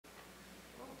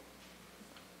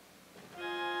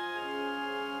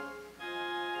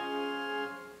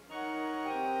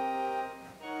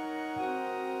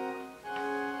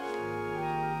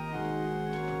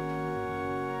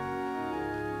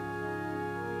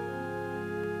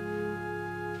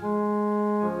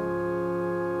Well,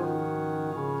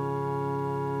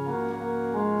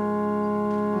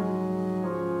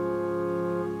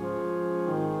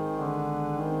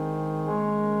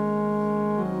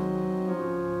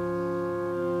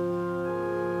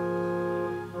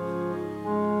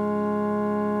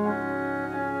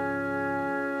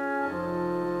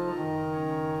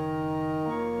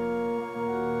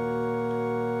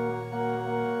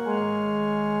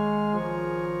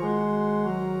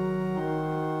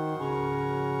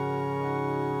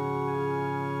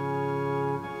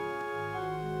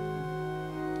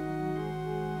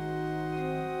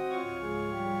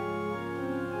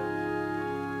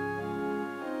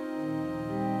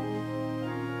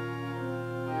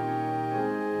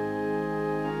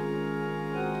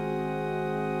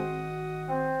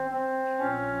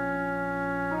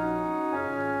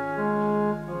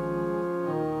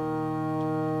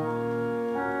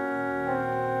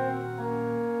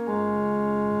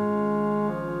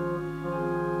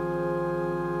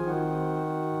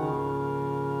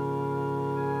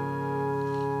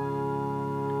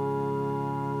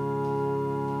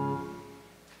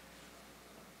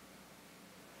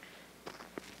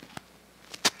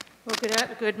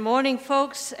 good morning,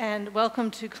 folks, and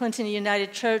welcome to Clinton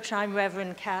United Church. I'm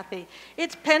Reverend Kathy.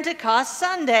 It's Pentecost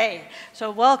Sunday, so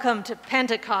welcome to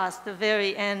Pentecost, the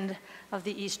very end of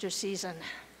the Easter season.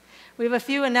 We have a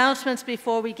few announcements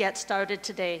before we get started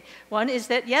today. One is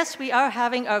that, yes, we are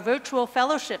having our virtual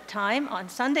fellowship time on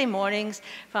Sunday mornings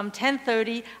from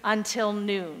 10:30 until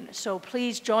noon. So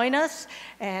please join us,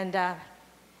 and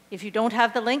if you don't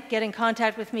have the link, get in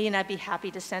contact with me, and I'd be happy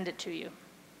to send it to you.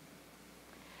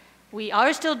 We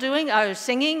are still doing our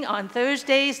singing on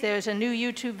Thursdays. There's a new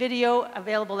YouTube video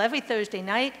available every Thursday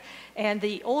night, and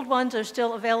the old ones are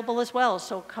still available as well.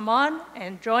 So come on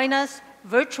and join us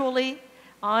virtually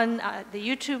on the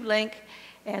YouTube link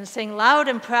and sing loud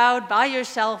and proud by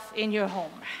yourself in your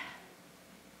home.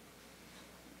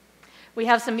 We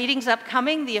have some meetings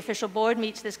upcoming. The official board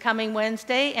meets this coming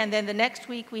Wednesday, and then the next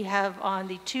week we have on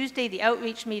the Tuesday the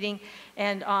outreach meeting,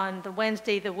 and on the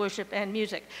Wednesday the worship and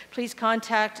music. Please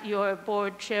contact your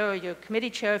board chair or your committee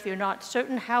chair if you're not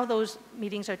certain how those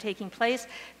meetings are taking place.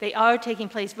 They are taking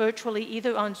place virtually,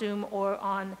 either on Zoom or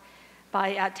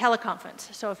by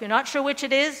teleconference. So if you're not sure which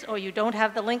it is, or you don't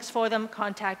have the links for them,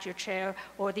 contact your chair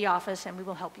or the office and we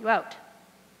will help you out.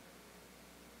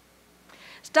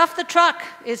 Stuff the Truck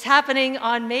is happening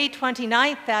on May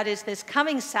 29th. That is this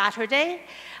coming Saturday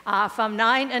from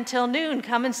 9 until noon.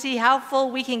 Come and see how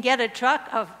full we can get a truck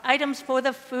of items for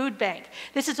the food bank.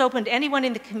 This is open to anyone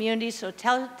in the community, so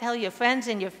tell your friends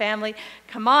and your family,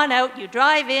 come on out, you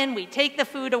drive in, we take the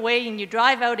food away, and you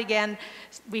drive out again.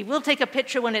 We will take a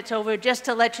picture when it's over just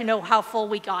to let you know how full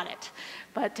we got it.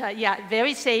 But yeah,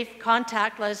 very safe,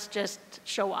 contactless, just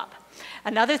show up.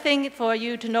 Another thing for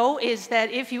you to know is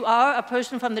that if you are a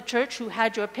person from the church who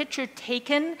had your picture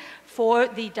taken for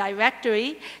the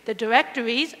directory, the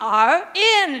directories are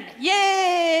in.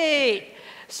 Yay!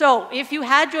 So if you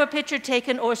had your picture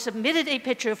taken or submitted a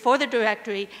picture for the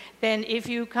directory, then if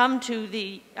you come to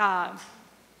the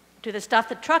Stuff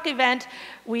the Truck event,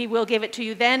 we will give it to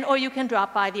you then, or you can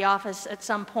drop by the office at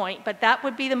some point. But that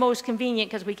would be the most convenient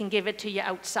because we can give it to you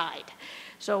outside.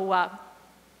 So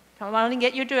come on and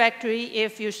get your directory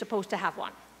if you're supposed to have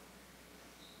one.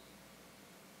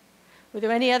 Were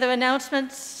there any other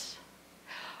announcements?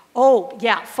 Oh,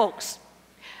 yeah, folks.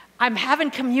 I'm having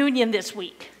communion this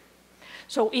week.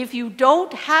 So if you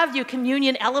don't have your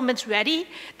communion elements ready,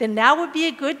 then now would be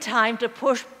a good time to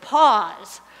push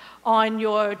pause on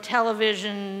your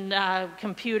television,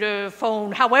 computer,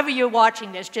 phone, however you're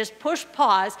watching this. Just push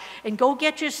pause and go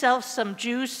get yourself some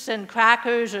juice and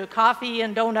crackers or coffee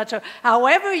and donuts or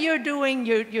however you're doing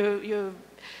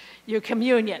your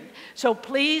communion. So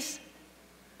please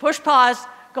push pause,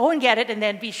 go and get it, and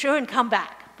then be sure and come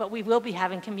back. But we will be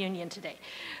having communion today.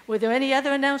 Were there any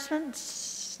other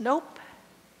announcements? Nope.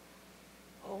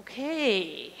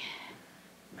 Okay.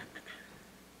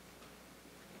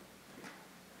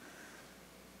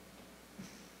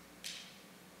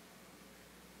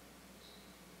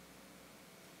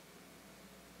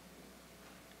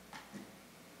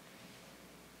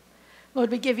 Lord,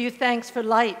 we give you thanks for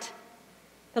light,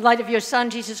 the light of your Son,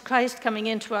 Jesus Christ, coming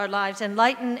into our lives.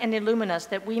 Enlighten and illumine us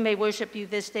that we may worship you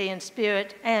this day in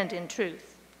spirit and in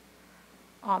truth.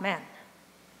 Amen.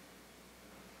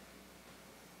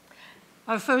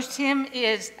 Our first hymn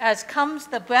is As Comes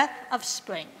the Breath of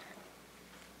Spring.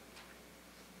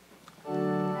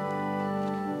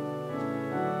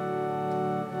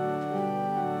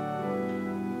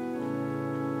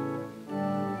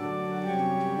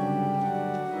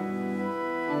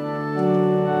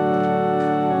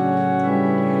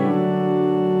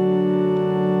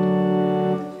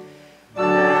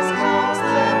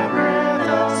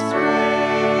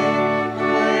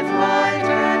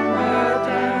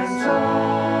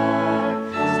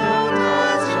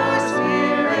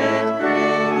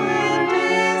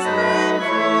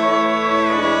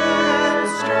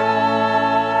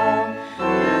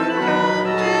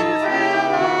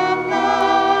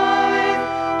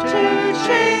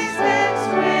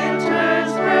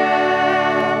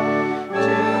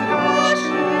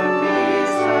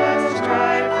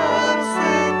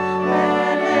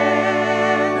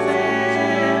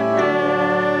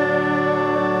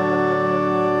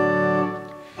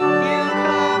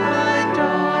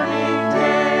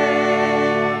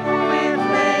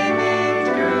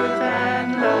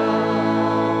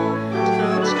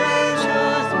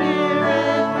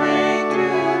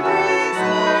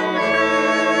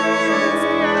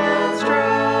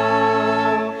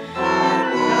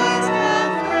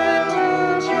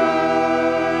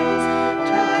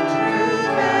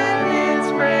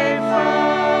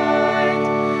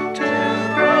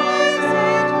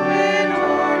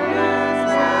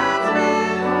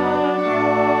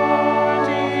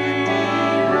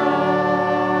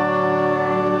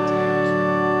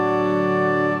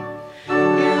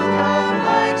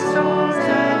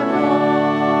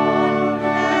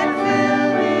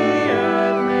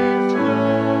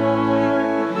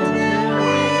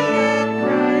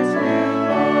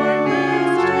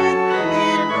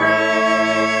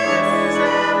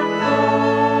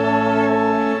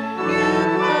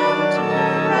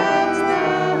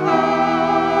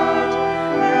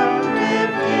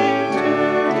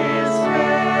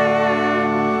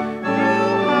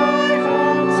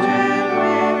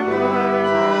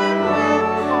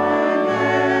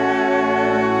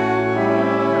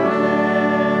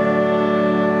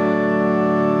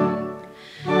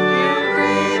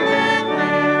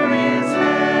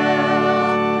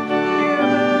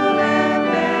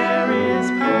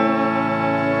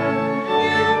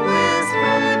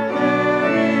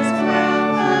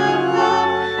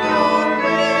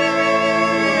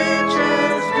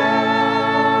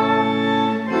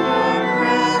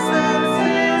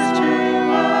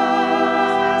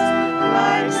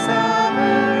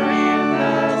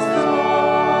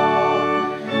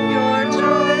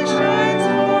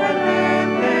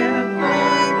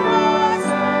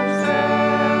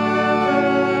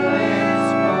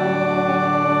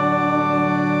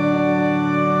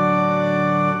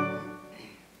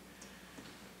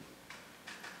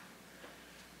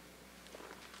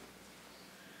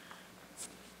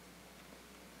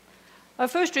 Our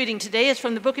first reading today is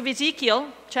from the book of Ezekiel,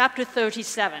 chapter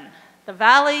 37, the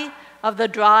Valley of the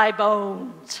Dry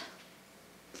Bones.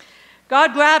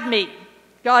 God grabbed me.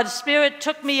 God's Spirit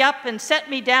took me up and set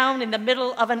me down in the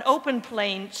middle of an open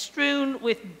plain strewn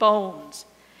with bones.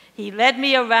 He led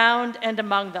me around and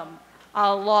among them,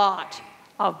 a lot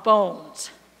of bones.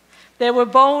 There were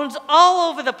bones all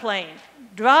over the plain,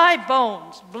 dry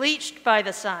bones bleached by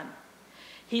the sun.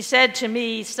 He said to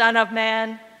me, "Son of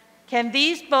man, can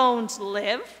these bones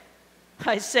live?"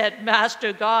 I said,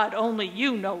 "Master God, only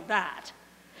you know that."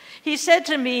 He said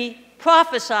to me,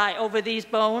 "Prophesy over these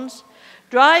bones.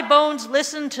 Dry bones,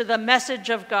 listen to the message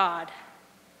of God."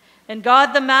 And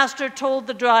God the Master told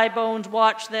the dry bones,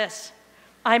 "Watch this.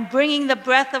 I'm bringing the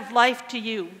breath of life to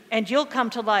you, and you'll come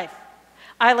to life.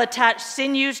 I'll attach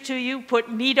sinews to you,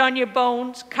 put meat on your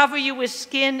bones, cover you with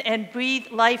skin, and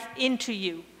breathe life into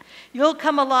you. You'll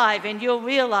come alive, and you'll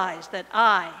realize that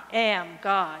I am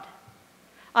God."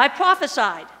 I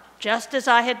prophesied, just as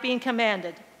I had been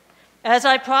commanded. As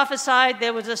I prophesied,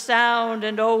 there was a sound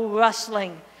and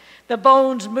rustling. The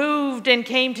bones moved and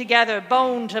came together,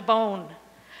 bone to bone.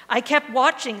 I kept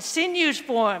watching. Sinews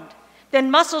formed,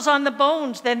 then muscles on the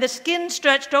bones, then the skin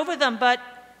stretched over them, but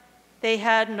they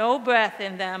had no breath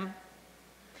in them.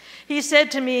 He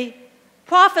said to me,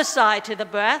 "Prophesy to the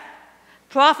breath.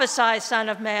 Prophesy, Son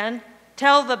of man.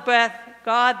 Tell the breath,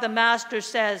 God the Master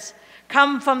says,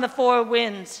 come from the four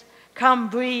winds. Come,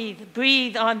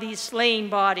 breathe on these slain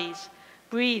bodies.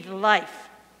 Breathe life."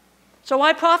 So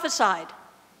I prophesied,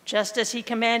 just as he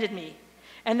commanded me.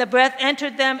 And the breath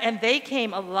entered them, and they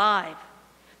came alive.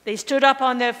 They stood up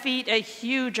on their feet, a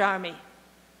huge army.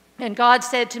 And God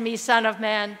said to me, "Son of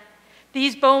man,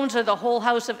 these bones are the whole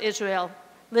house of Israel.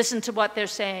 Listen to what they're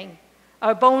saying.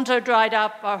 Our bones are dried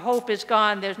up, our hope is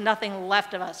gone, there's nothing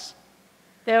left of us.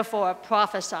 Therefore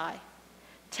prophesy.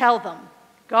 Tell them,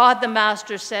 God the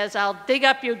Master says, I'll dig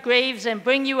up your graves and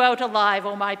bring you out alive,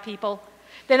 O my people.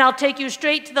 Then I'll take you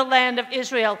straight to the land of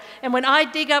Israel. And when I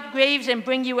dig up graves and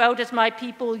bring you out as my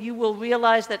people, you will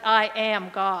realize that I am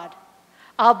God.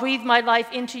 I'll breathe my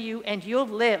life into you, and you'll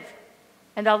live.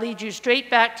 And I'll lead you straight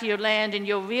back to your land, and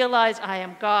you'll realize I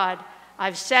am God.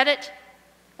 I've said it,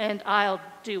 and I'll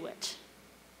do it."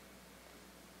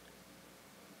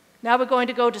 Now we're going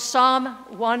to go to Psalm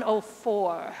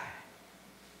 104.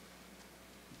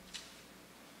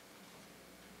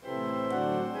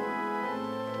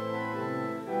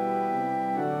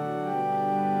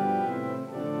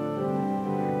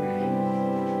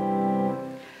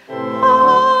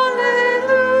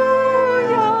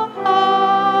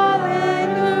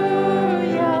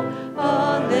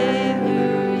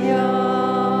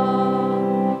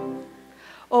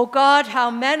 O God,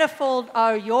 how manifold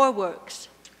are your works.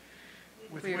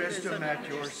 With wisdom at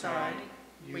your side,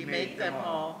 we make them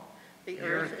all. The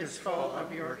earth is full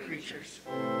of your creatures.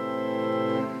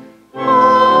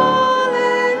 Alleluia,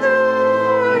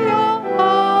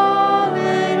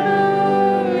 alleluia,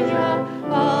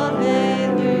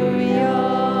 alleluia.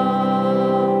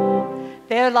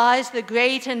 There lies the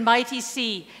great and mighty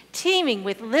sea, teeming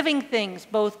with living things,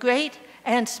 both great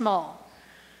and small.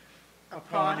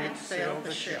 Upon it sail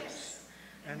the ships,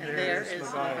 and there is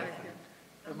Leviathan,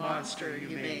 the monster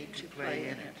you made to play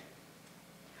in it.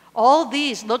 All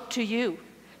these look to you,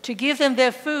 to give them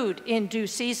their food in due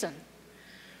season.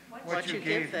 What you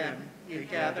give them, you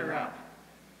gather up.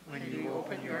 When you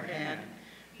open your hand,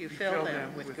 you fill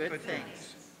them with good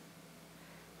things.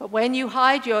 But when you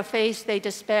hide your face, they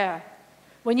despair.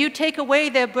 When you take away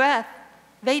their breath,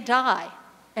 they die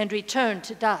and return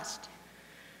to dust.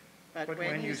 But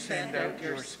when you send out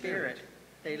your Spirit,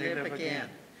 they live again,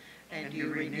 and you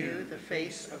renew the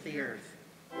face of the earth.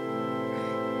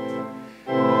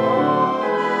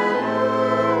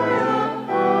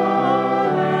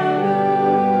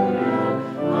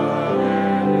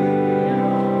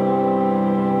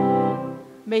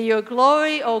 May your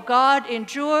glory, O God,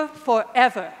 endure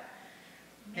forever.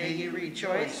 May you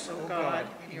rejoice, O God,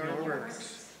 in your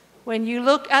works. When you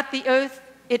look at the earth,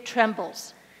 it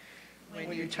trembles.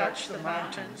 When you touch the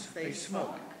mountains, they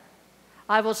smoke.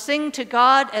 I will sing to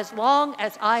God as long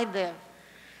as I live.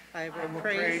 I will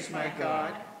praise my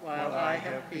God while I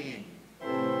have being.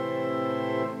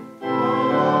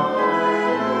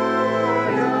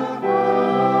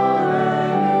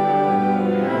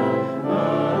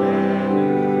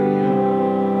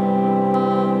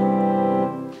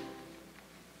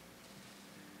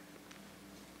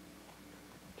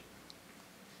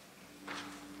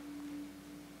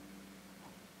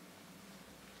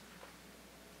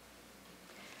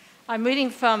 I'm reading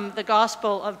from the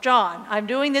Gospel of John. I'm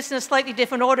doing this in a slightly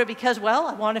different order because, well,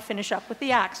 I want to finish up with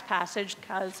the Acts passage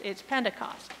because it's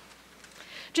Pentecost.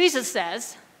 Jesus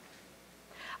says,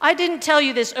 I didn't tell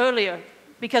you this earlier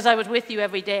because I was with you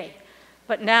every day,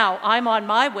 but now I'm on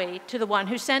my way to the one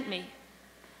who sent me.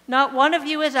 Not one of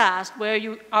you has asked, where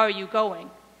are you going?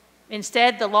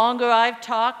 Instead, the longer I've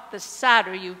talked, the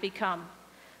sadder you've become.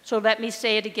 So let me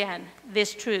say it again,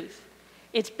 this truth.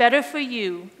 It's better for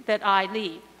you that I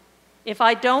leave. If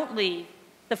I don't leave,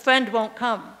 the friend won't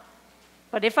come.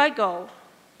 But if I go,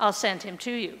 I'll send him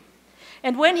to you.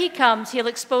 And when he comes, he'll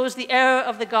expose the error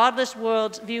of the godless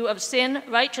world's view of sin,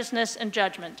 righteousness, and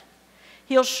judgment.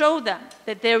 He'll show them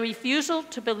that their refusal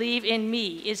to believe in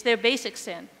me is their basic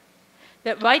sin,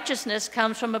 that righteousness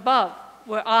comes from above,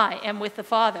 where I am with the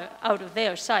Father, out of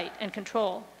their sight and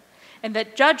control, and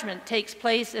that judgment takes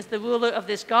place as the ruler of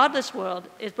this godless world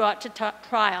is brought to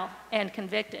trial and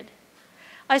convicted.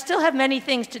 I still have many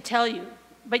things to tell you,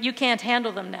 but you can't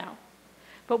handle them now.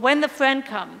 But when the friend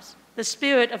comes, the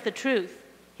Spirit of the truth,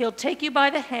 he'll take you by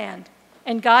the hand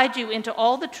and guide you into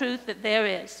all the truth that there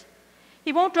is.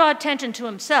 He won't draw attention to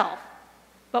himself,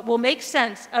 but will make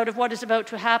sense out of what is about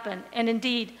to happen, and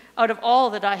indeed out of all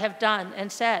that I have done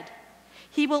and said.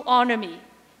 He will honor me.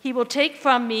 He will take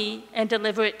from me and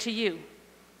deliver it to you.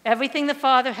 Everything the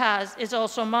Father has is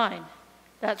also mine.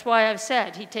 That's why I've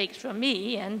said he takes from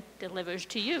me and delivers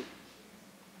to you.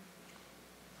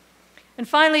 And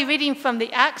finally, reading from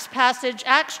the Acts passage,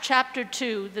 Acts chapter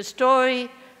 2, the story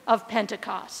of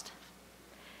Pentecost.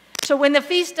 So when the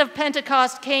feast of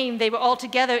Pentecost came, they were all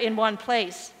together in one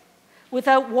place.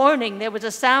 Without warning, there was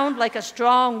a sound like a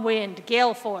strong wind,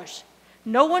 gale force.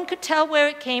 No one could tell where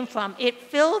it came from. It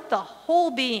filled the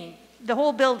whole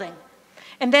building.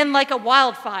 And then like a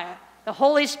wildfire, the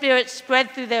Holy Spirit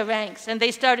spread through their ranks, and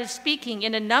they started speaking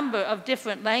in a number of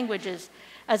different languages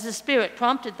as the Spirit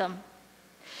prompted them.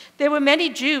 There were many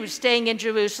Jews staying in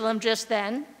Jerusalem just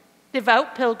then,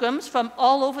 devout pilgrims from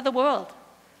all over the world.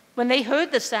 When they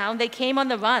heard the sound, they came on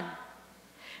the run.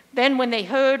 Then when they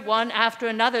heard one after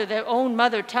another their own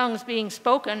mother tongues being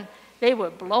spoken, they were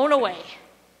blown away.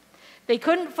 They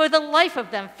couldn't for the life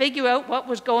of them figure out what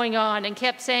was going on and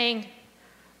kept saying,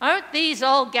 "Aren't these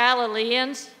all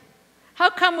Galileans? How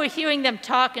come we're hearing them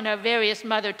talk in our various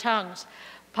mother tongues?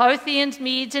 Parthians,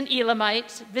 Medes, and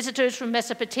Elamites, visitors from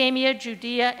Mesopotamia,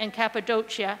 Judea, and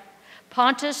Cappadocia,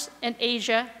 Pontus and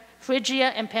Asia,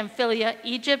 Phrygia and Pamphylia,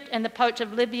 Egypt, and the parts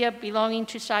of Libya belonging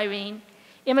to Cyrene,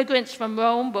 immigrants from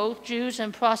Rome, both Jews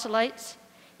and proselytes,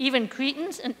 even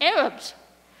Cretans and Arabs.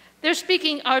 They're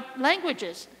speaking our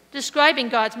languages, describing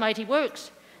God's mighty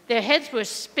works. Their heads were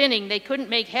spinning. They couldn't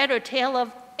make head or tail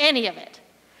of any of it.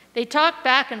 They talked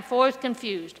back and forth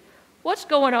confused. What's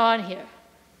going on here?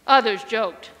 Others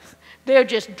joked. They're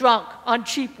just drunk on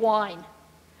cheap wine.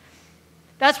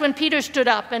 That's when Peter stood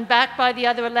up and, backed by the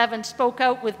other 11, spoke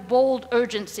out with bold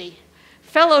urgency.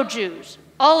 Fellow Jews,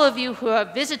 all of you who are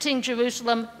visiting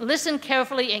Jerusalem, listen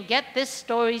carefully and get this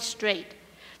story straight.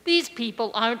 These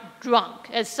people aren't drunk,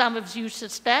 as some of you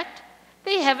suspect.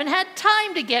 They haven't had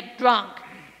time to get drunk.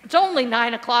 It's only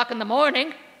 9 o'clock in the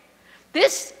morning.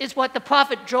 This is what the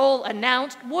prophet Joel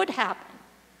announced would happen.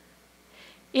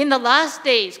 In the last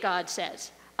days, God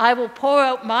says, I will pour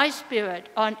out my Spirit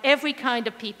on every kind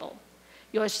of people.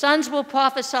 Your sons will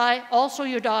prophesy, also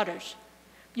your daughters.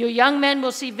 Your young men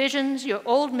will see visions, your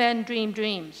old men dream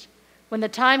dreams. When the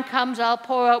time comes, I'll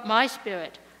pour out my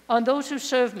Spirit on those who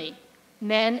serve me,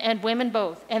 men and women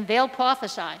both, and they'll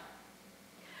prophesy.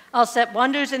 I'll set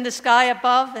wonders in the sky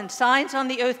above and signs on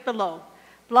the earth below,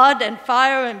 blood and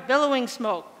fire and billowing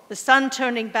smoke, the sun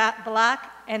turning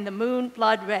black and the moon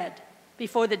blood red,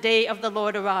 before the day of the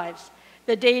Lord arrives,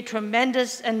 the day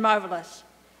tremendous and marvelous.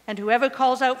 And whoever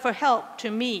calls out for help to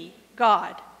me,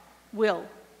 God, will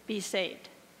be saved.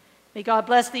 May God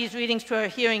bless these readings to our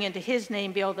hearing, and to his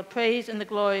name be all the praise and the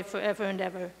glory forever and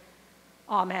ever.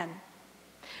 Amen.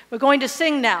 We're going to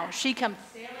sing now, She Comes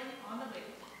Sailing on the Wave.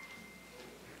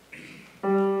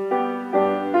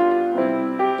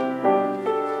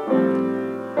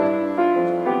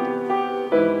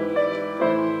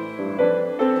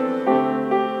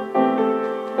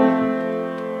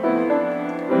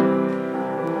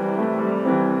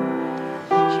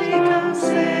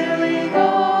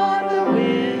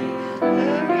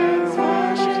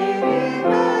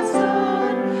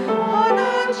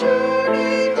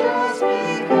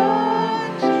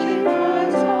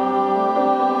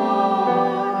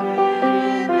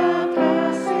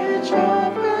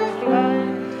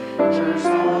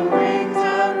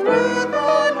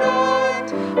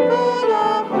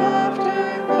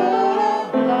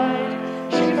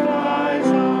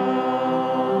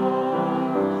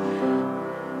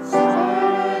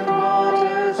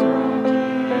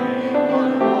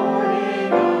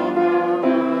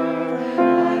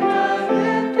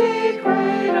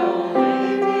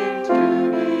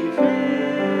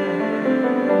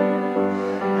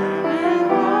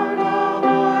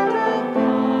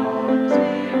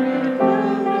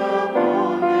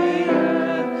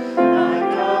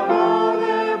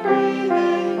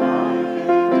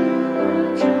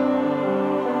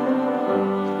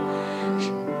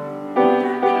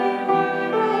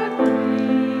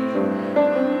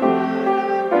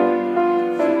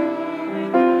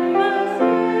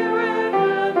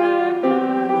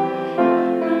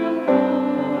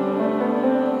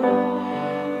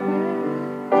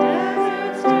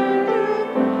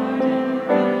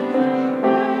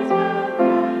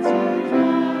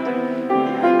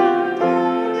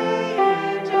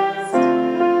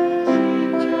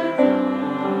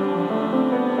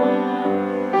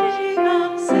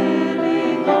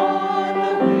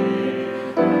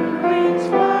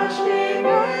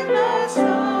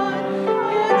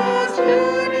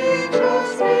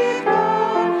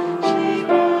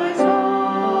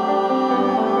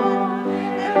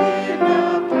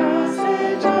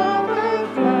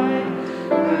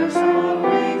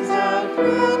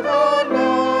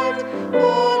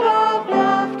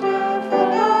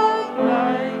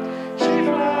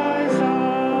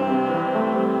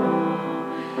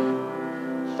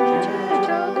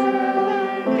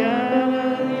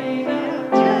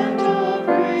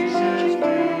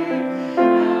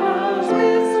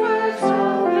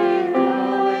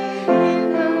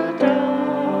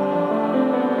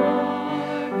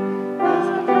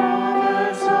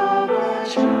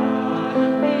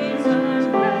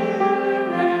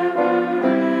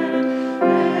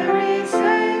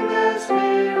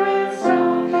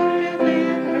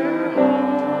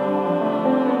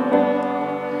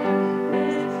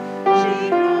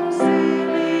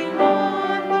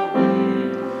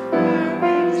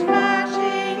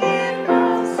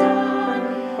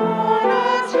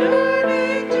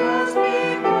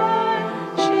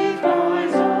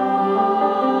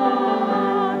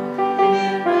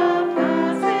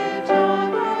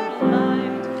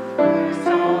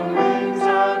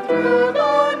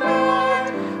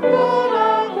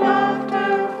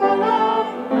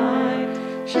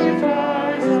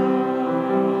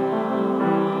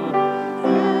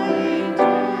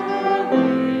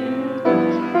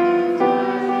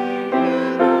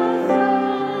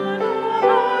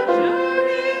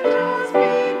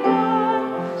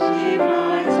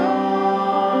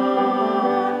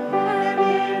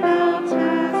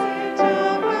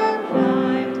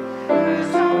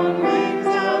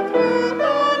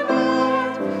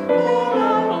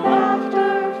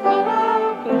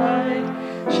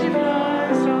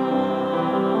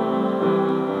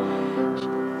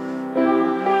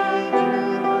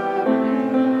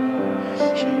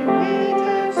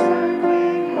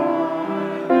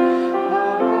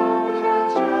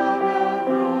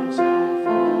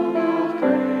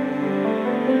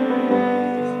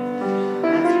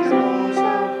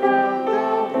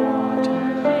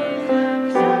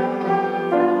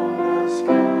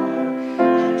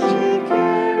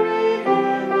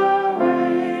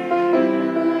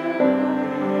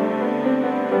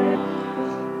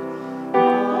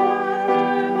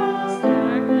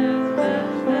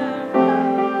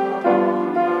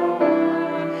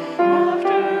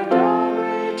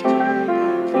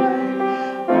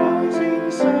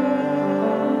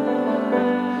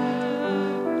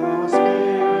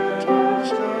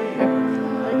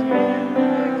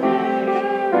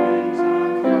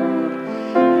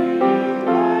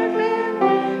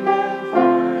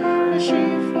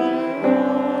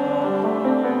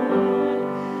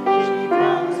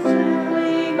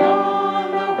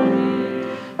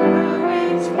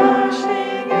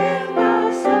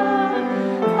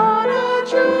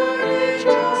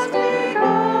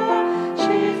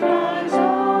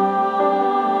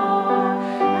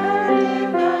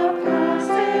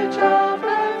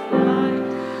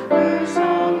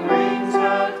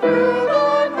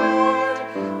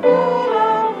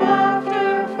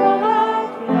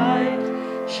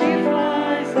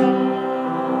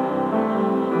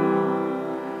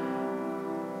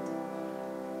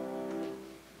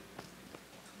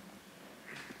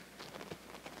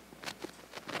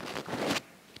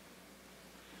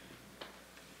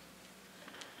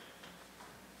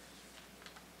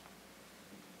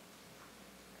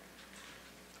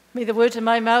 May the words of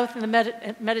my mouth and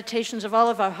the meditations of all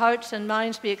of our hearts and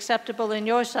minds be acceptable in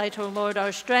your sight, O Lord,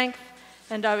 our strength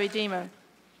and our Redeemer.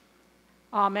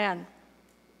 Amen.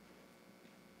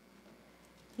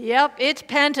 Yep, it's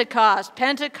Pentecost.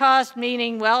 Pentecost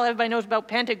meaning, well, everybody knows about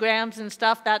pentagrams and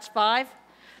stuff. That's 5.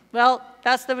 Well,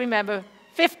 that's the remember.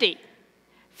 50.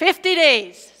 50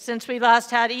 days since we last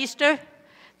had Easter.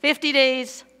 50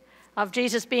 days of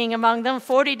Jesus being among them.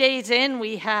 40 days in,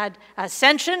 we had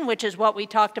Ascension, which is what we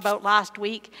talked about last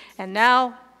week. And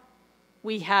now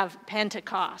we have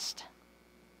Pentecost.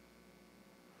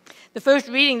 The first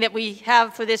reading that we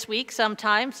have for this week,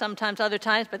 sometimes other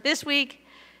times, but this week,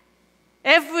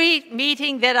 every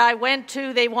meeting that I went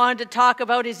to, they wanted to talk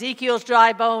about Ezekiel's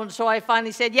dry bones. So I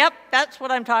finally said, yep, that's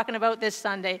what I'm talking about this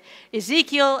Sunday.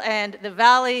 Ezekiel and the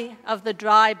valley of the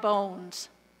dry bones.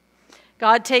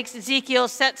 God takes Ezekiel,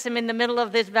 sets him in the middle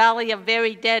of this valley of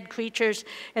very dead creatures,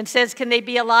 and says, can they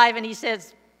be alive? And he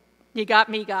says, you got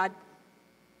me, God.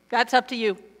 That's up to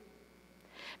you.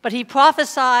 But he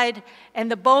prophesied, and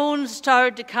the bones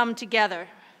started to come together.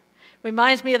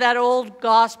 Reminds me of that old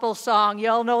gospel song.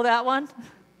 You all know that one?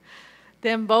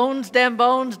 Them bones, them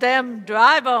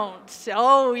dry bones.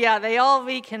 Oh, yeah, they all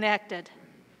reconnected.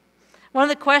 One of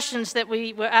the questions that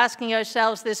we were asking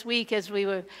ourselves this week as we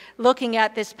were looking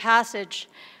at this passage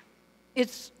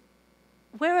is,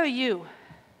 where are you?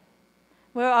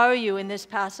 Where are you in this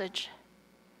passage?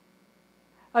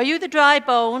 Are you the dry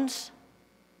bones?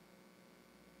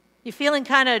 You feeling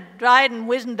kind of dried and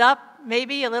wizened up,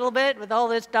 maybe a little bit, with all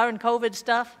this darn COVID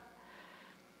stuff?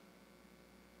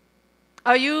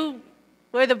 Are you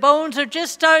where the bones are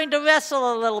just starting to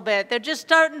wrestle a little bit? They're just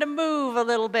starting to move a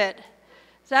little bit.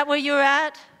 Is that where you're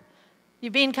at?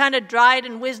 You've been kind of dried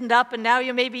and wizened up, and now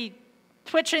you're maybe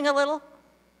twitching a little?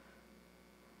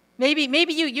 Maybe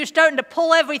you're starting to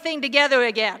pull everything together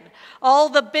again. All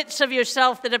the bits of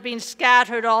yourself that have been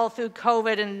scattered all through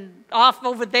COVID and off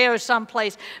over there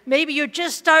someplace. Maybe you're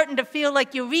just starting to feel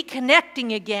like you're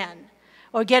reconnecting again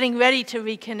or getting ready to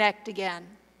reconnect again.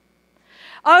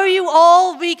 Are you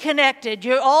all reconnected?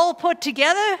 You're all put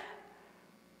together?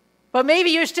 But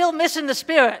maybe you're still missing the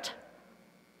Spirit.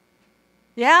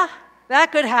 Yeah,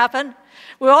 that could happen.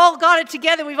 We all got it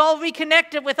together. We've all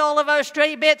reconnected with all of our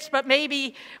stray bits, but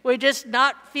maybe we're just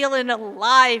not feeling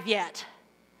alive yet.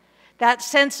 That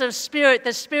sense of Spirit,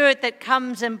 the Spirit that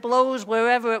comes and blows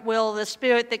wherever it will, the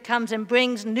Spirit that comes and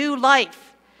brings new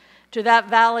life to that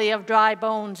valley of dry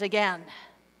bones again.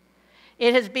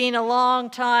 It has been a long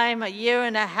time, 1.5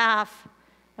 years,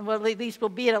 and well, at least we'll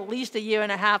be at least 1.5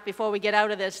 years before we get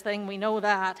out of this thing. We know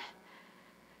that.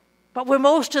 But we're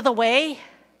most of the way.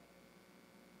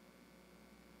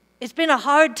 It's been a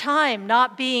hard time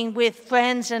not being with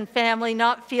friends and family,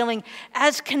 not feeling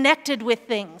as connected with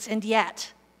things, and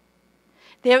yet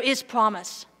there is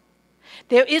promise.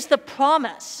 There is the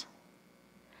promise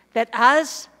that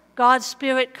as God's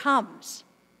Spirit comes,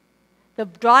 the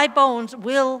dry bones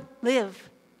will live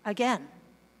again.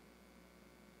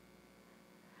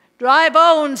 Dry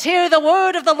bones, hear the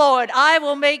word of the Lord. I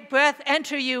will make breath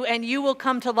enter you, and you will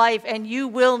come to life, and you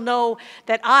will know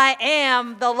that I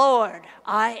am the Lord.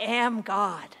 I am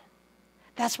God.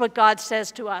 That's what God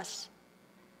says to us.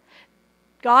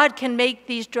 God can make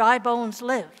these dry bones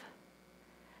live.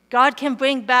 God can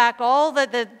bring back all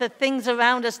the things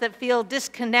around us that feel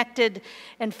disconnected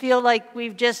and feel like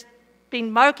we've just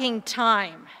been marking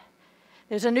time.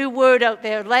 There's a new word out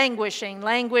there, languishing.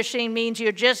 Languishing means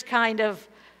you're just kind of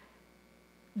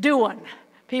doing.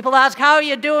 People ask, how are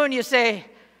you doing? You say,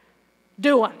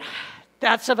 doing.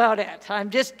 That's about it. I'm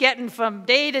just getting from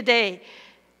day to day.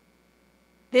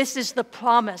 This is the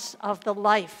promise of the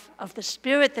life, of the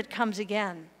Spirit that comes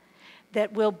again,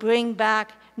 that will bring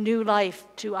back new life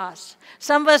to us.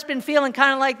 Some of us have been feeling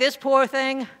kind of like this poor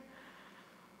thing.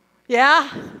 Yeah?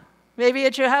 Maybe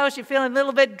at your house you're feeling a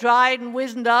little bit dried and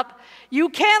wizened up. You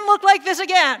can look like this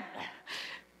again.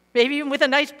 Maybe even with a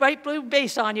nice bright blue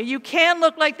base on you. You can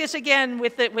look like this again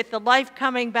with the life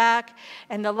coming back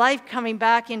and the life coming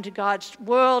back into God's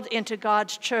world, into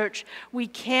God's church. We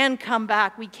can come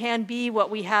back. We can be what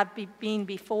we have been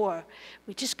before.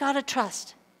 We just got to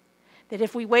trust that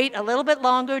if we wait a little bit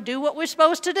longer, do what we're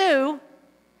supposed to do,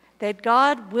 that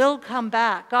God will come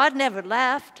back. God never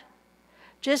left.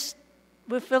 Just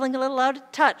we're feeling a little out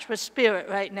of touch with Spirit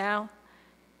right now.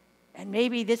 And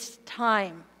maybe this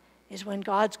time is when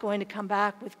God's going to come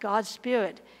back with God's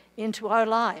Spirit into our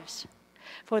lives.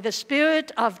 For the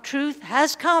Spirit of truth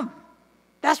has come.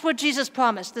 That's what Jesus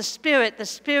promised. The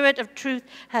Spirit of truth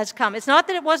has come. It's not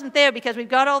that it wasn't there because we've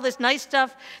got all this nice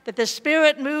stuff that the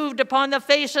Spirit moved upon the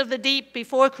face of the deep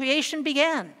before creation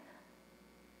began.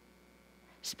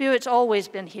 Spirit's always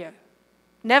been here,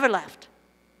 never left.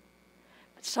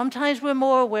 But sometimes we're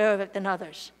more aware of it than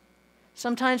others.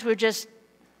 Sometimes we're just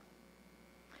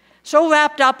so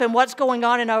wrapped up in what's going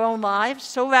on in our own lives,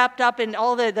 so wrapped up in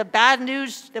all the bad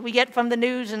news that we get from the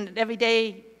news, and every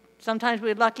day, sometimes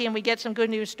we're lucky and we get some good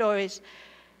news stories.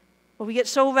 But we get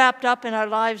so wrapped up in our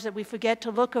lives that we forget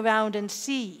to look around and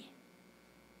see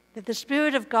that the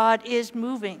Spirit of God is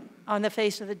moving on the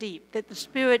face of the deep, that the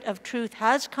Spirit of truth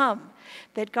has come,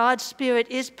 that God's Spirit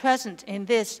is present in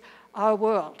this, our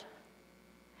world.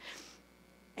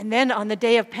 And then on the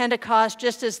day of Pentecost,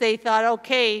 just as they thought,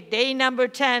 okay, day number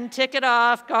 10, tick it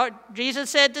off. Jesus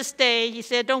said to stay. He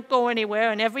said, don't go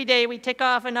anywhere. And every day we tick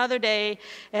off another day.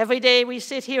 Every day we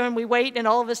sit here and we wait, and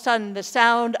all of a sudden the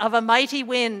sound of a mighty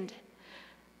wind,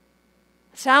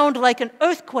 sound like an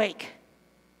earthquake,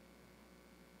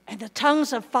 and the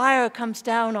tongues of fire comes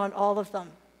down on all of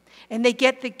them. And they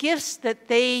get the gifts that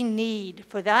they need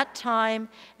for that time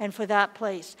and for that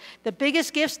place. The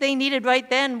biggest gifts they needed right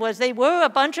then was they were a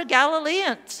bunch of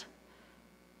Galileans.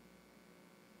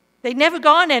 They'd never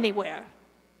gone anywhere.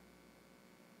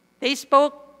 They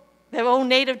spoke their own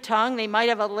native tongue. They might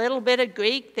have a little bit of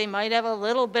Greek. They might have a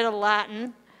little bit of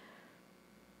Latin.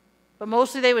 But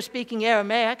mostly they were speaking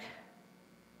Aramaic.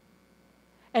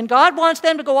 And God wants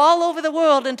them to go all over the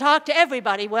world and talk to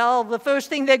everybody. Well, the first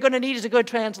thing they're going to need is a good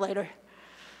translator.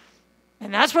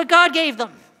 And that's what God gave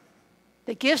them,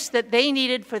 the gifts that they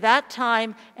needed for that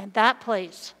time and that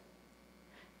place.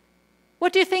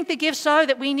 What do you think the gifts are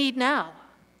that we need now?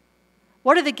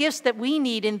 What are the gifts that we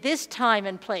need in this time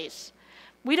and place?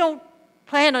 We don't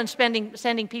plan on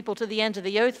sending people to the ends of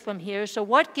the earth from here, so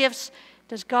what gifts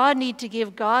does God need to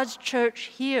give God's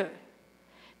church here?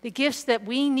 The gifts that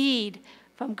we need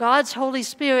from God's Holy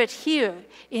Spirit here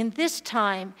in this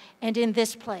time and in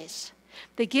this place.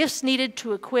 The gifts needed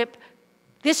to equip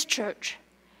this church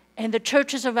and the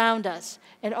churches around us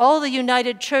and all the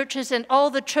united churches and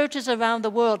all the churches around the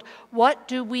world. What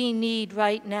do we need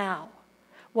right now?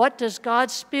 What does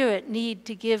God's Spirit need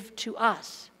to give to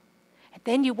us? And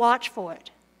then you watch for it.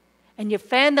 And you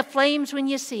fan the flames when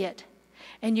you see it.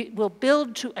 And you will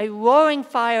build to a roaring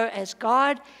fire as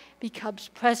God becomes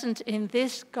present in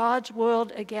this God's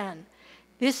world again.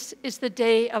 This is the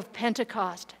day of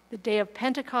Pentecost. The day of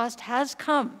Pentecost has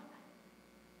come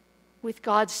with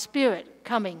God's Spirit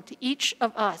coming to each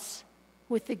of us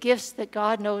with the gifts that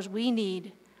God knows we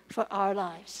need for our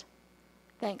lives.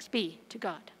 Thanks be to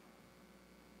God.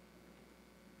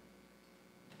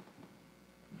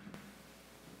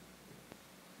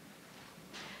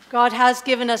 God has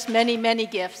given us many, many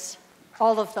gifts,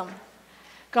 all of them.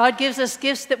 God gives us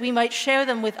gifts that we might share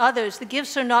them with others. The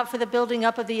gifts are not for the building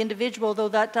up of the individual, though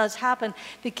that does happen.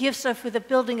 The gifts are for the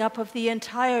building up of the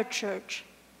entire church.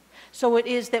 So it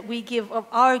is that we give of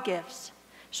our gifts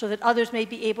so that others may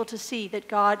be able to see that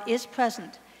God is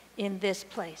present in this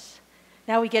place.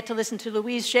 Now we get to listen to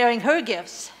Louise sharing her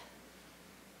gifts.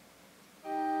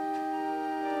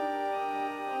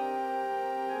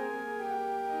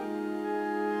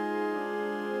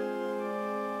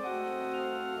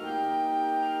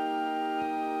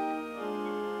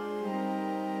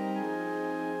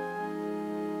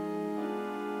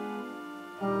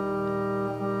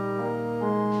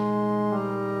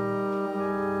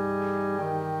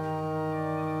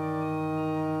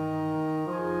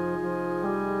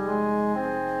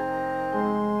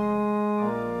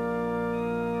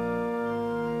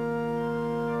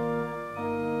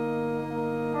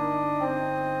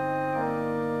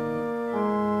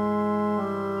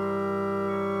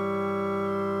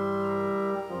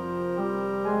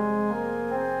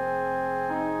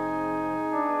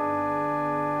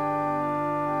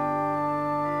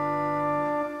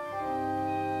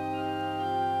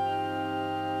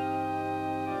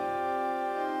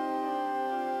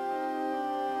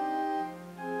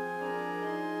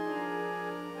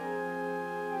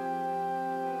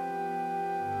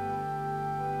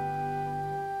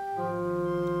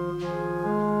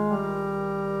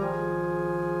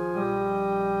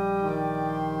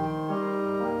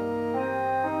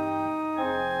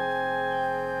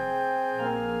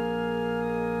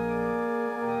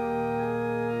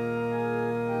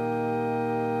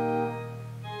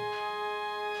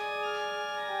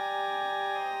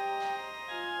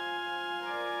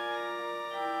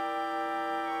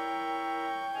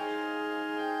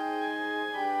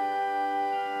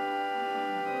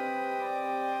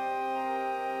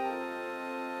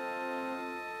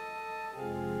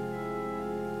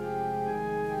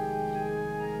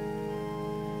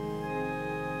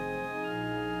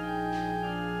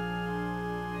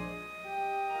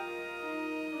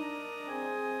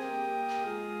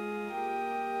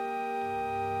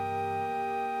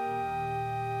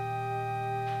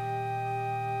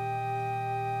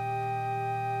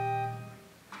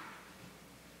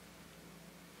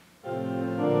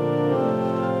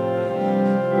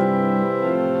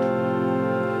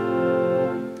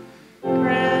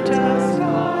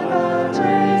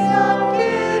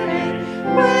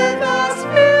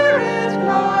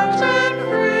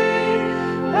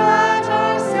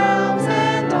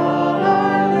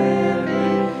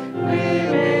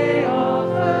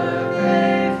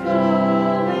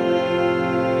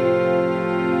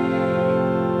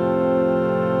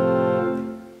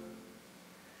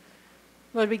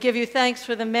 Lord, we give you thanks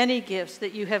for the many gifts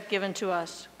that you have given to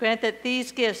us. Grant that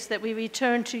these gifts that we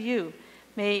return to you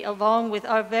may, along with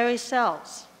our very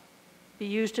selves, be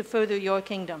used to further your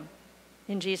kingdom.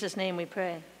 In Jesus' name we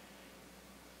pray.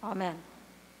 Amen.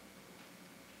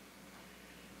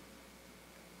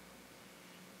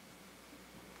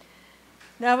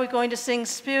 Now we're going to sing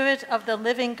Spirit of the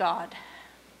Living God.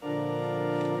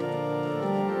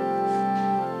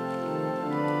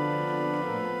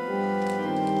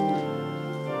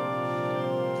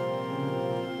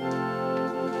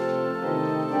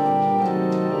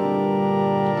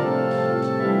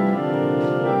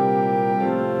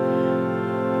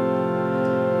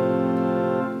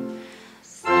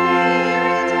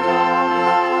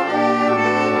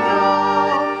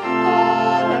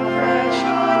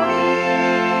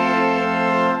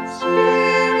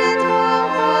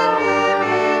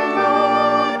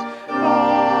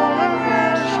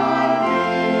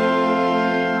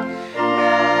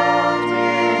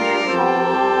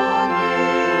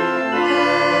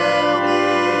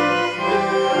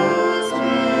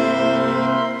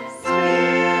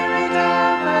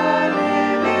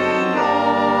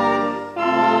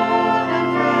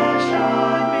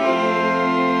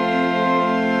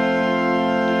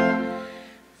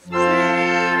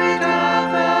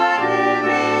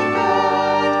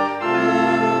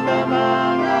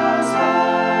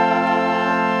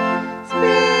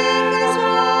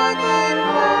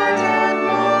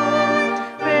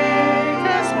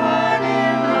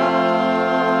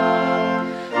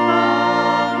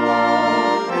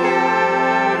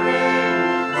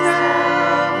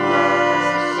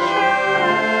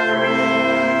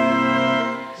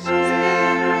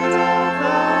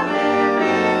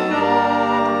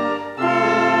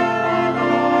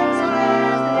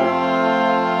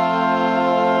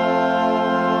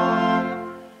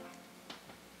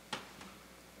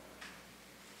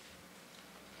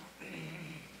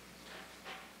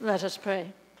 Let us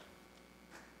pray.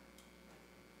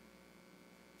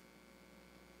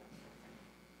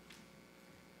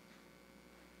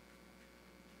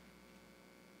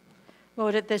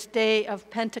 Lord, at this day of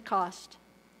Pentecost,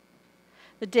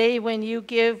 the day when you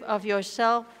give of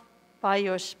yourself by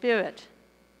your Spirit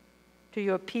to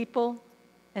your people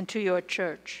and to your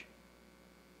church,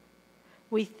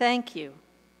 we thank you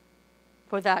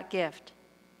for that gift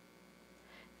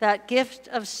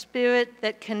of Spirit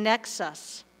that connects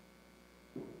us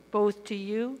both to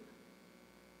you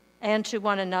and to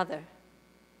one another.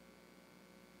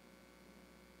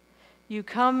 You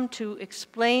come to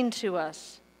explain to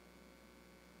us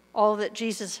all that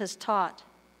Jesus has taught,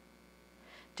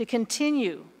 to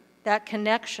continue that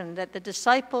connection that the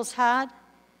disciples had,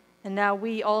 and now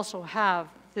we also have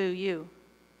through you,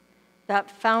 that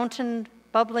fountain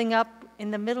bubbling up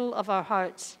in the middle of our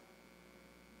hearts,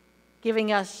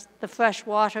 giving us the fresh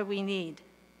water we need,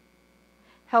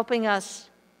 helping us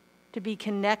to be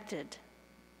connected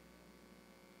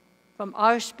from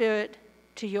our spirit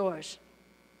to yours.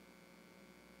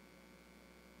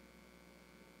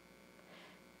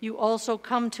 You also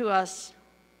come to us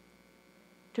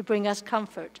to bring us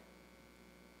comfort,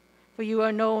 for you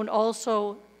are known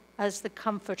also as the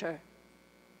Comforter.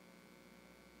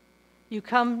 You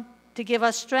come to give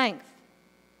us strength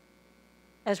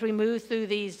as we move through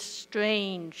these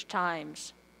strange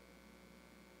times.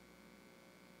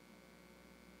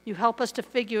 You help us to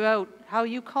figure out how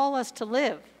you call us to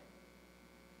live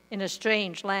in a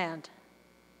strange land,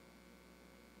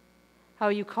 how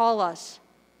you call us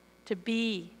to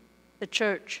be the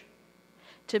church,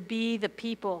 to be the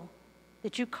people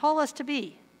that you call us to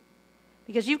be,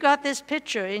 because you've got this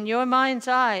picture in your mind's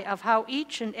eye of how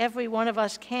each and every one of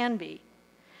us can be.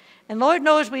 And Lord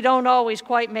knows we don't always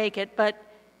quite make it, but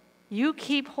you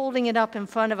keep holding it up in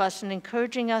front of us and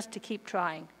encouraging us to keep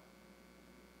trying,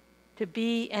 to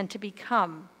be and to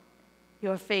become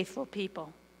your faithful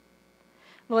people.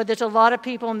 Lord, there's a lot of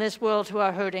people in this world who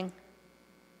are hurting.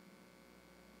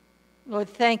 Lord,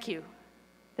 thank you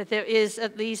that there is,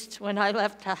 at least when I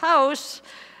left the house,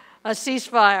 a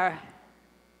ceasefire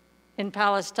in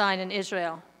Palestine and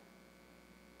Israel.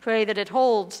 Pray that it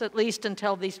holds at least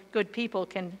until these good people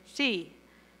can see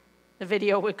the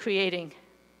video we're creating.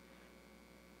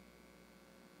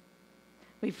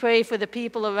 We pray for the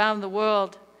people around the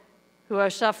world who are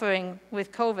suffering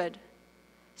with COVID.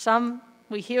 Some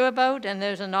we hear about, and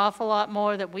there's an awful lot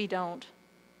more that we don't.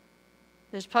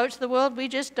 There's parts of the world we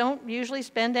just don't usually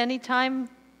spend any time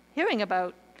hearing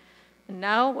about. And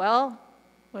now, well,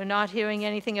 we're not hearing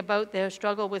anything about their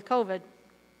struggle with COVID.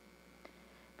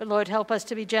 But Lord, help us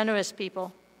to be generous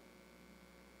people,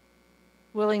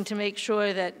 willing to make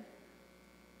sure that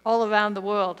all around the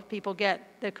world people get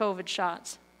their COVID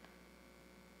shots.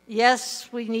 Yes,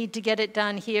 we need to get it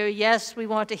done here. Yes, we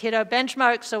want to hit our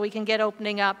benchmarks so we can get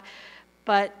opening up.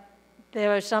 But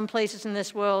there are some places in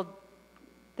this world,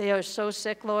 they are so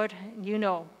sick, Lord. You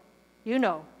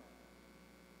know.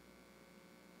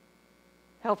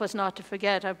 Help us not to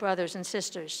forget our brothers and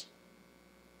sisters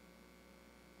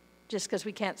just because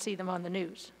we can't see them on the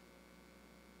news.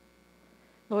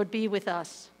 Lord, be with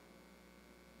us.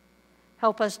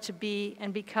 Help us to be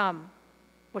and become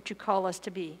what you call us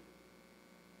to be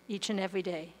each and every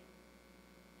day.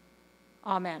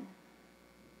 Amen.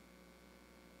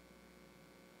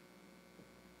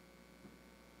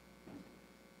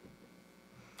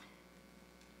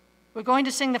 We're going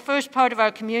to sing the first part of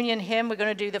our communion hymn. We're going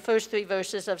to do the first 3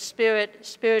 verses of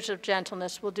Spirit of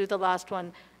Gentleness. We'll do the last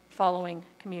one following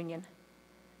communion.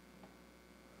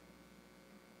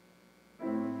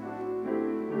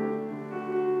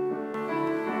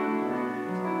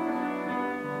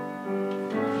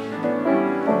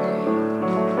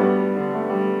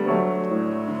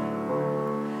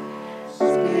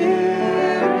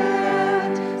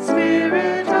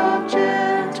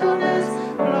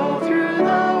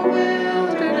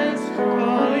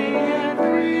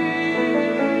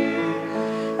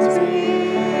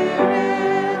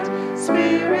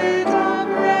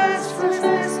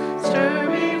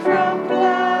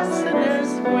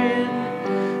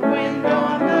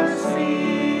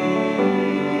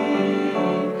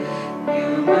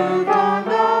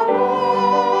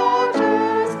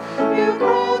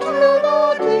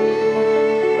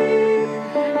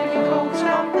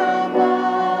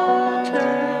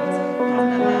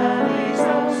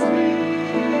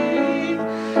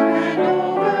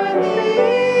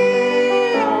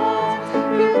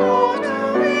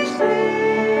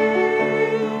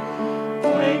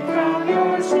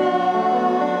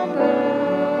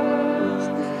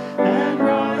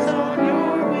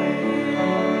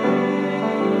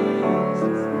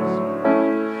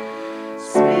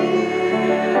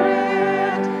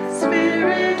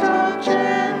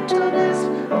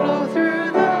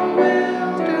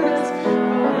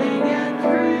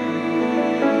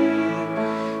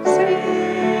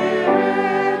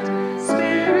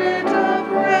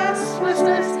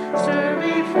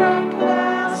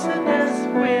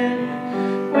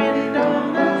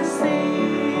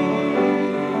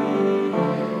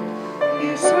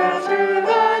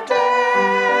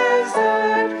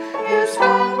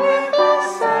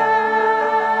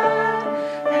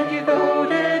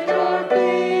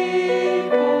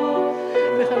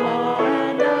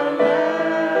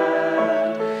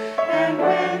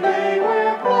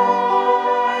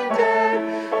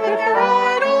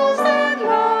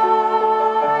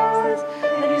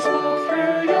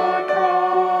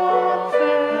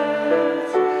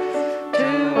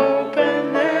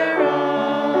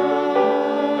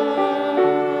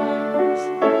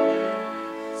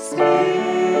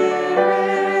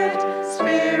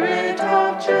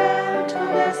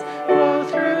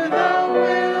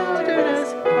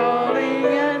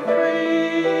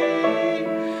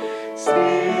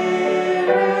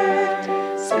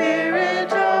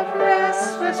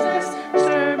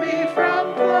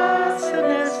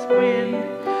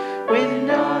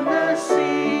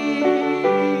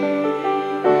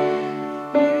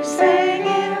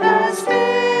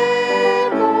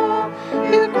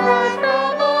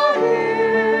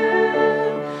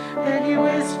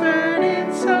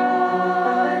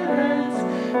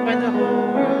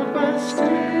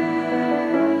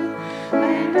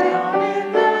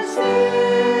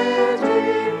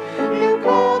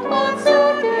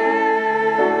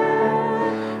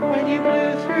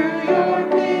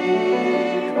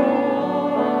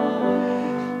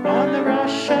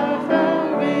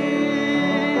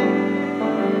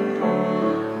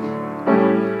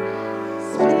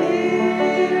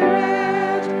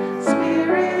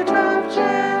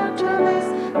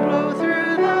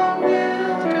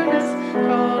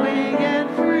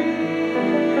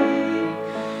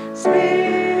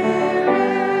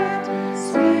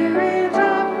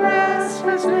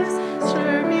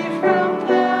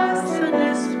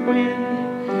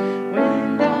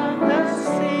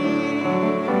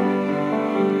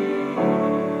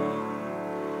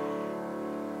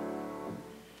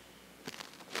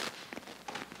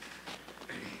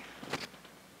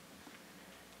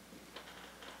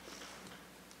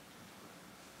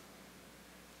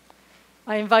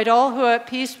 I invite all who are at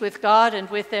peace with God and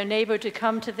with their neighbor to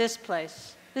come to this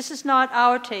place. This is not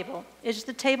our table. It is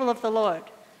the table of the Lord,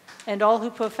 and all who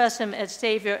profess him as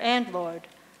Savior and Lord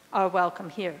are welcome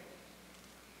here.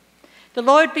 The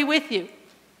Lord be with you.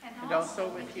 And also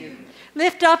with you.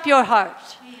 Lift up your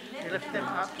hearts. Lift them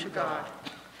up to God.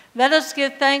 Let us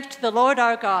give thanks to the Lord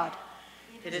our God.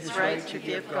 It is right to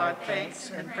give God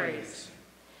thanks and praise.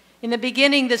 In the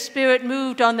beginning, the Spirit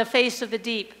moved on the face of the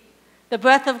deep. The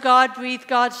breath of God breathed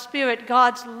God's Spirit,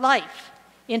 God's life,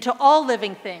 into all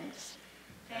living things.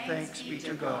 Thanks be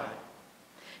to God.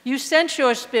 You sent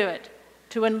your Spirit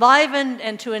to enliven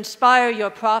and to inspire your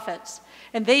prophets,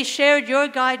 and they shared your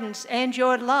guidance and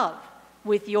your love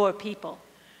with your people.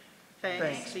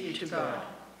 Thanks be to God.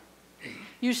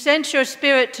 You sent your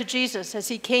Spirit to Jesus as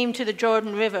he came to the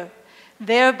Jordan River.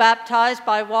 There, baptized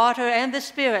by water and the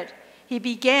Spirit, he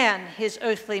began his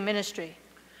earthly ministry.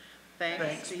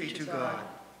 Thanks be to God.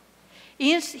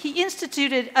 He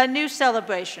instituted a new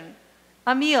celebration,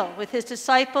 a meal with his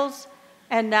disciples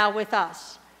and now with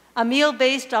us. A meal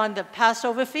based on the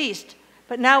Passover feast,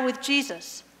 but now with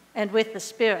Jesus and with the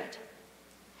Spirit.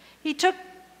 He took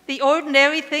the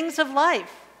ordinary things of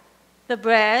life, the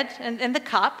bread and the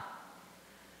cup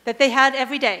that they had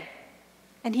every day,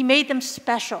 and he made them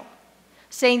special,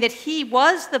 saying that he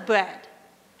was the bread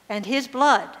and his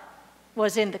blood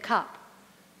was in the cup.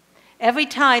 Every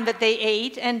time that they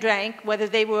ate and drank, whether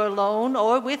they were alone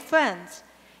or with friends,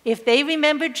 if they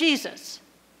remembered Jesus,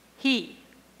 he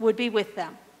would be with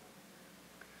them.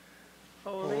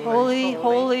 Holy,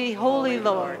 holy, holy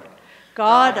Lord,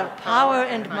 God of power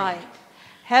and might,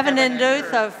 heaven and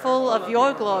earth are full of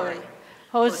your glory.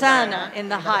 Hosanna in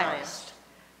the highest.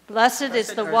 Blessed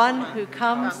is the one who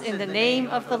comes in the name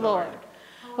of the Lord.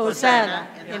 Hosanna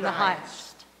in the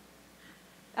highest.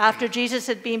 After Jesus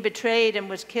had been betrayed and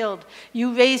was killed,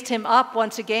 you raised him up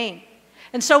once again.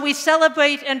 And so we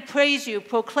celebrate and praise you,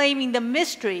 proclaiming the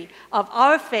mystery of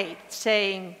our faith,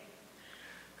 saying,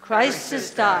 Christ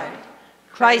has died,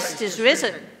 Christ is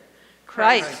risen,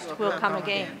 Christ will come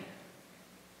again.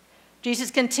 Jesus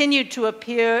continued to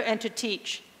appear and to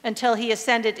teach until he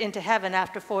ascended into heaven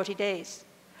after 40 days.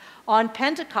 On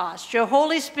Pentecost, your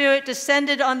Holy Spirit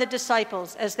descended on the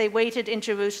disciples as they waited in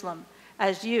Jerusalem,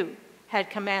 as you had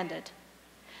commanded.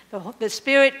 The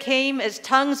Spirit came as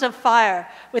tongues of fire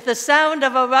with the sound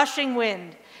of a rushing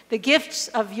wind. The gifts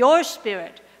of your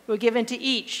Spirit were given to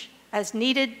each as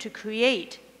needed to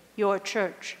create your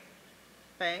church.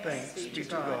 Thanks be to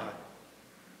God.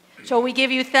 So we give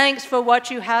you thanks for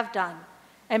what you have done,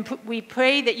 and we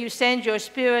pray that you send your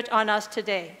Spirit on us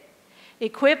today.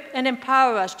 Equip and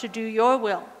empower us to do your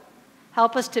will.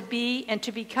 Help us to be and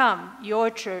to become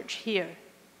your church here.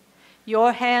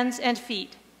 Your hands and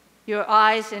feet, your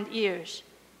eyes and ears,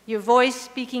 your voice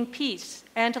speaking peace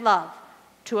and love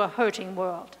to a hurting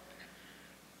world.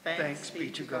 Thanks be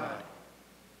to God.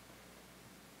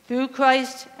 Through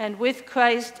Christ and with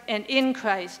Christ and in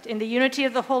Christ, in the unity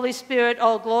of the Holy Spirit,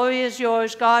 all glory is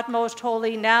yours, God most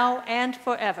holy, now and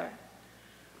forever.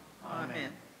 Amen.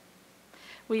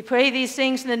 We pray these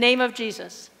things in the name of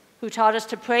Jesus, who taught us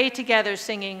to pray together,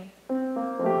 singing,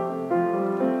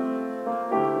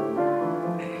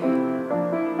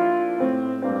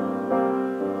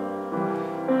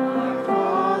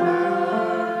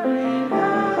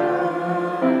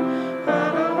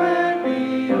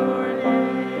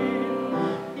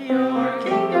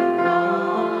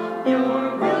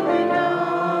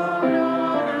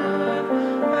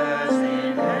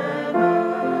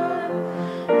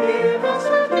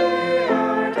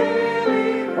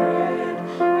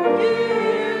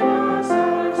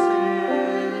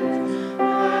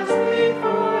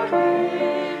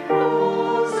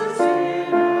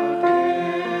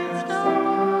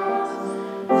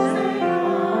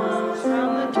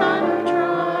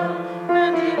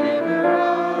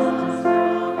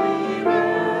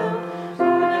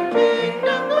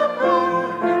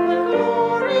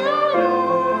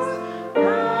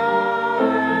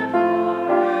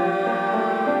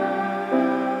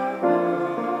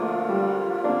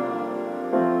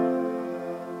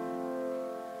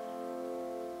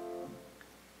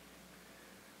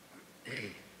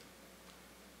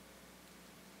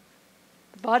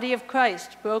 body of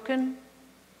Christ broken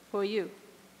for you.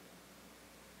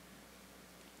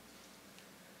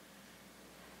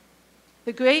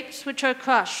 The grapes which are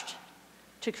crushed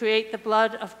to create the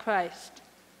blood of Christ,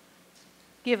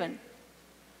 given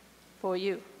for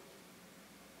you.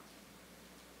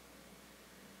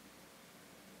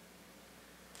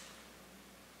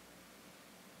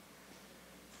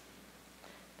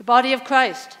 The body of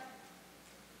Christ,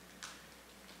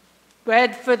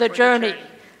 bread for the journey.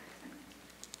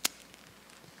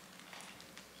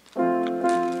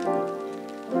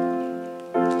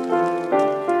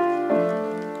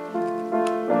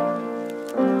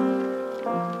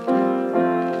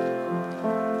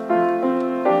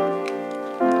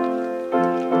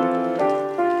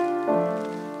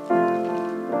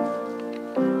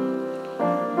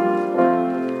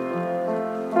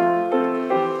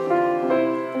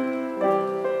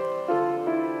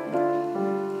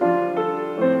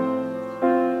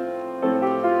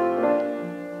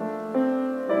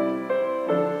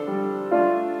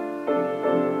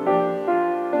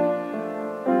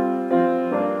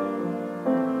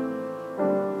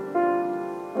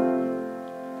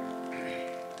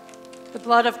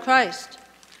 blood of Christ,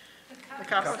 the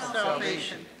cup of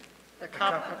salvation, the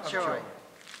cup of joy.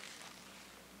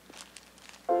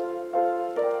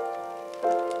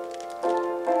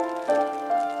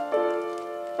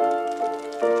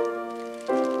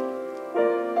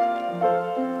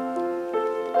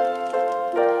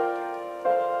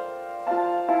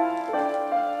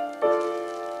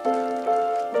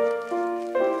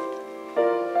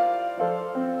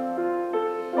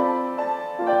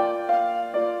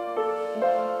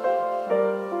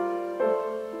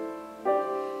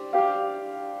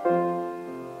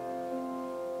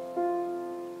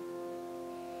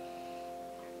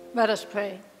 Let us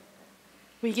pray.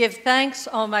 We give thanks,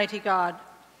 Almighty God,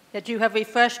 that you have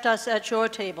refreshed us at your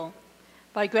table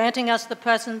by granting us the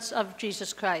presence of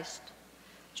Jesus Christ.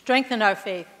 Strengthen our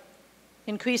faith,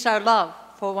 increase our love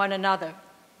for one another,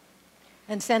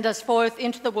 and send us forth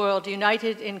into the world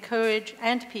united in courage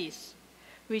and peace,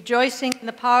 rejoicing in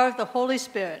the power of the Holy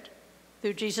Spirit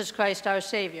through Jesus Christ our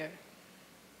Savior.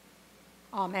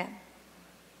 Amen.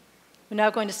 We're now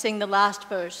going to sing the last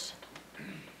verse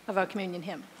of our communion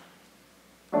hymn.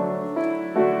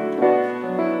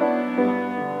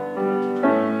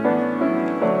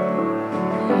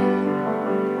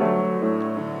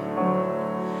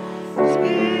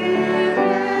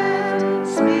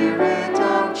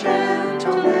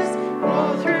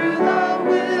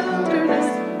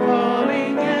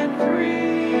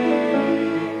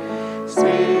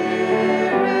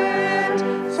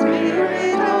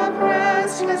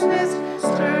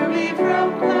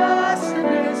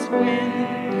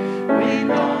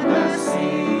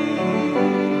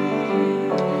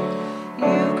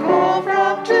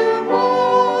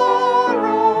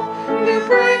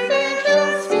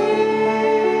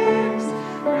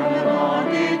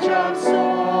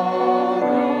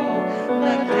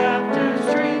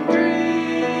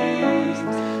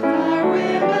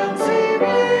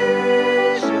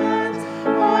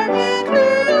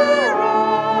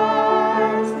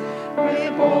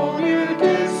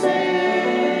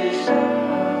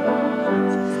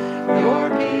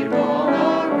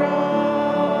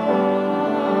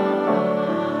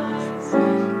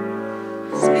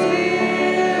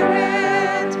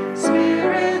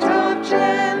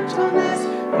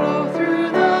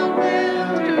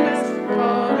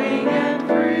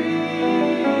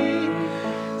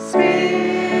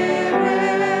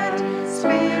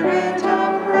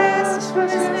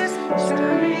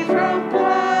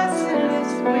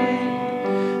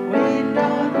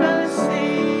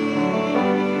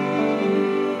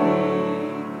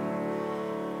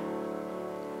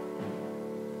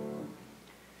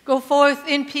 Go forth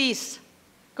in peace.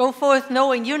 Go forth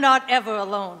knowing you're not ever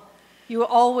alone. You are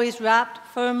always wrapped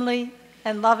firmly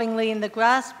and lovingly in the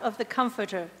grasp of the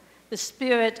Comforter, the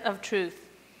Spirit of truth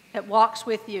that walks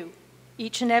with you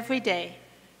each and every day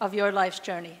of your life's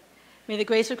journey. May the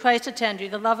grace of Christ attend you,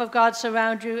 the love of God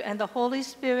surround you, and the Holy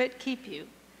Spirit keep you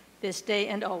this day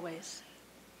and always.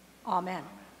 Amen.